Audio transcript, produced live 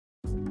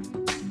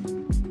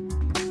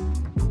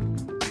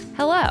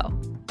Hello!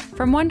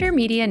 From Wonder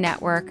Media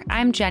Network,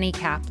 I'm Jenny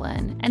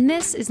Kaplan, and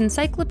this is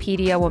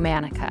Encyclopedia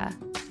Womanica.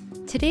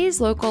 Today's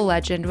local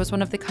legend was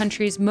one of the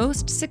country's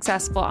most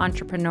successful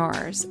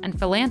entrepreneurs and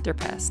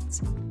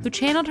philanthropists, who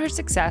channeled her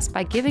success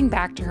by giving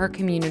back to her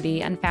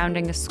community and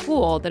founding a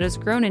school that has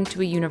grown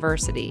into a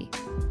university.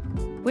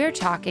 We're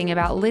talking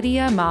about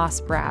Lydia Moss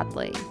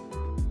Bradley.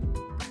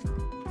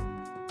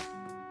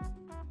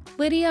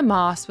 Lydia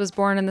Moss was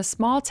born in the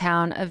small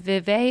town of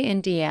Vevey,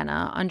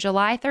 Indiana, on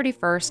July 31,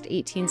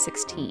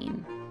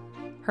 1816.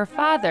 Her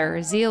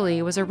father,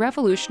 Zelie, was a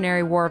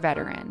Revolutionary War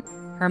veteran.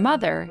 Her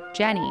mother,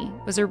 Jenny,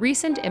 was a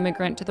recent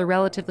immigrant to the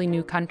relatively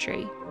new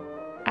country.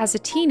 As a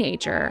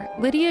teenager,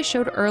 Lydia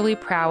showed early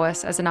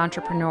prowess as an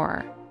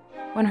entrepreneur.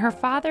 When her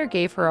father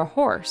gave her a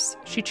horse,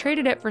 she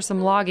traded it for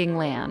some logging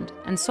land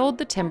and sold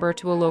the timber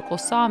to a local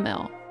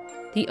sawmill.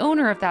 The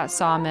owner of that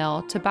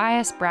sawmill,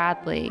 Tobias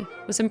Bradley,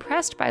 was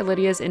impressed by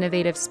Lydia's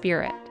innovative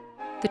spirit.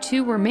 The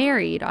two were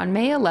married on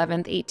May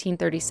 11,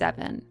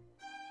 1837.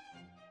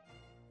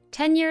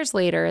 10 years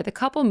later, the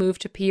couple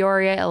moved to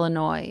Peoria,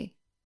 Illinois.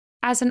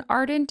 As an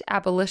ardent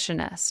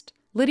abolitionist,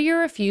 Lydia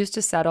refused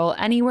to settle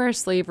anywhere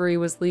slavery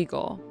was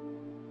legal.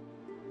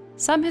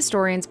 Some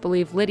historians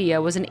believe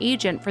Lydia was an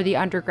agent for the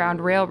Underground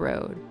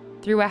Railroad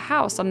through a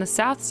house on the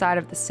south side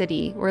of the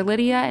city where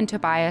Lydia and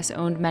Tobias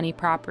owned many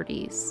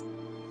properties.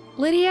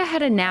 Lydia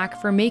had a knack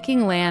for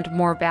making land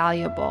more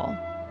valuable.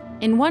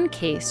 In one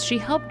case, she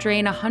helped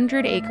drain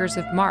 100 acres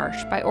of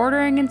marsh by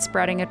ordering and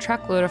spreading a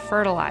truckload of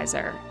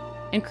fertilizer,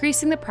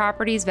 increasing the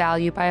property's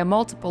value by a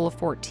multiple of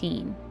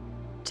 14.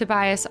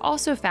 Tobias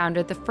also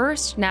founded the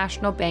first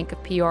National Bank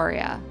of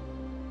Peoria.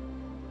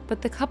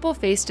 But the couple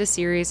faced a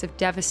series of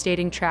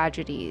devastating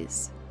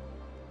tragedies.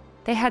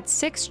 They had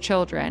 6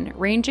 children,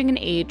 ranging in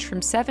age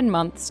from 7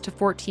 months to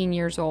 14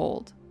 years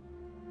old.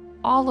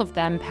 All of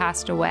them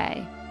passed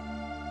away.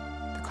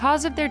 The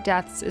cause of their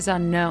deaths is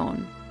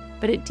unknown,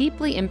 but it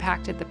deeply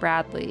impacted the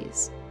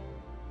Bradleys.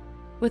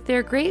 With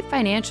their great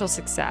financial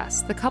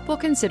success, the couple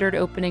considered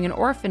opening an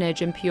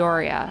orphanage in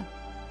Peoria,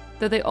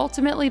 though they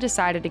ultimately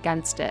decided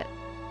against it.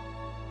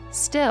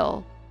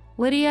 Still,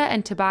 Lydia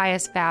and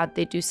Tobias vowed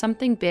they'd do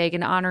something big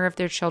in honor of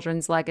their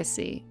children's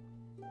legacy.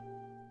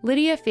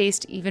 Lydia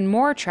faced even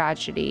more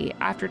tragedy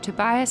after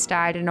Tobias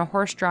died in a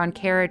horse-drawn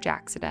carriage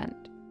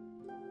accident.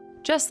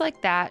 Just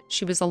like that,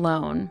 she was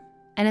alone.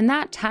 And in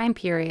that time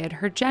period,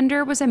 her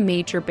gender was a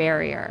major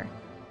barrier.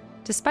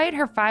 Despite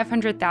her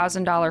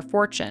 $500,000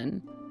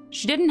 fortune,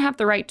 she didn't have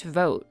the right to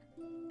vote,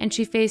 and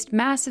she faced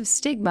massive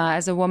stigma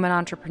as a woman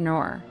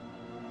entrepreneur.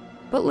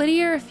 But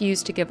Lydia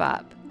refused to give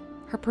up.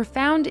 Her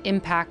profound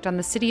impact on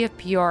the city of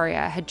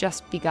Peoria had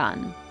just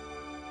begun.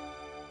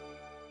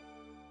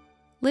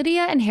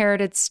 Lydia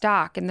inherited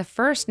stock in the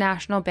First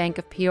National Bank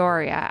of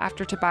Peoria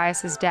after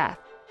Tobias's death,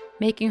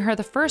 making her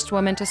the first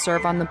woman to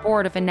serve on the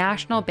board of a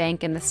national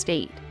bank in the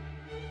state.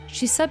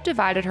 She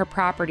subdivided her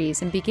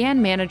properties and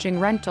began managing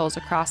rentals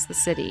across the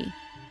city.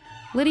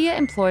 Lydia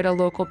employed a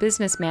local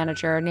business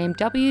manager named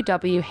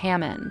W.W.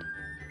 Hammond,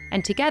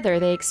 and together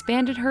they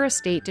expanded her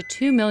estate to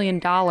 $2 million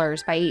by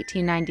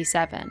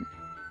 1897.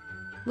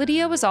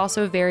 Lydia was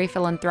also very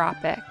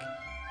philanthropic.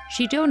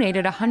 She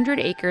donated 100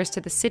 acres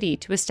to the city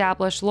to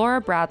establish Laura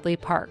Bradley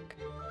Park.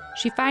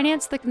 She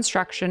financed the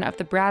construction of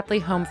the Bradley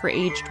Home for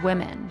Aged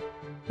Women.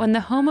 When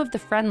the Home of the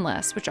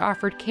Friendless, which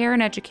offered care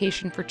and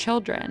education for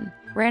children,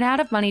 ran out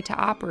of money to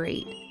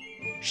operate,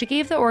 she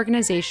gave the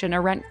organization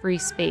a rent-free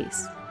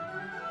space.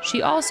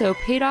 She also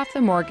paid off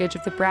the mortgage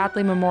of the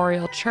Bradley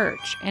Memorial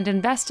Church and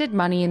invested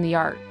money in the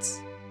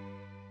arts.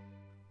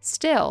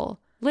 Still,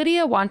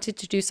 Lydia wanted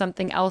to do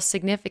something else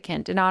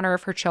significant in honor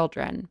of her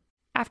children.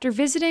 After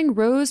visiting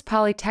Rose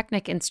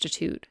Polytechnic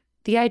Institute,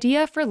 the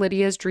idea for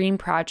Lydia's dream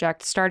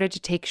project started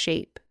to take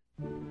shape.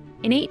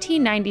 In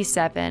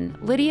 1897,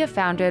 Lydia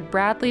founded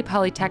Bradley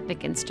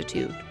Polytechnic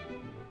Institute,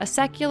 a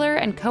secular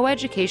and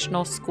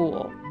coeducational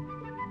school.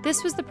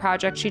 This was the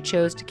project she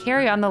chose to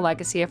carry on the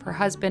legacy of her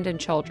husband and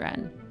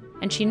children,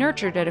 and she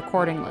nurtured it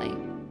accordingly.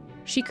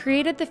 She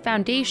created the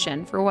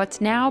foundation for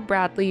what's now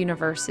Bradley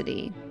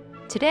University.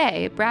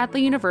 Today,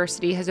 Bradley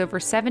University has over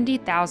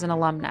 70,000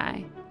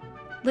 alumni.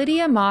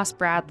 Lydia Moss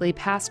Bradley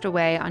passed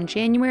away on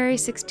January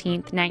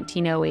 16,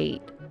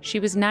 1908. She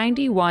was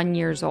 91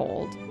 years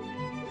old.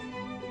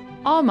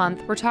 All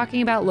month, we're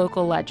talking about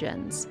local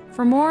legends.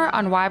 For more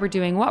on why we're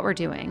doing what we're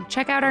doing,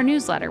 check out our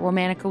newsletter,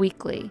 Womanica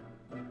Weekly.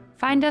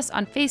 Find us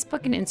on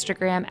Facebook and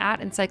Instagram at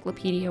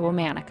Encyclopedia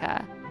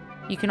Womanica.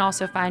 You can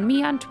also find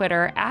me on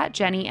Twitter at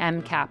Jenny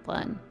M.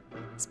 Kaplan.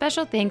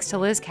 Special thanks to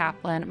Liz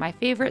Kaplan, my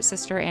favorite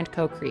sister and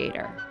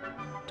co-creator.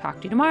 Talk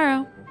to you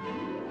tomorrow.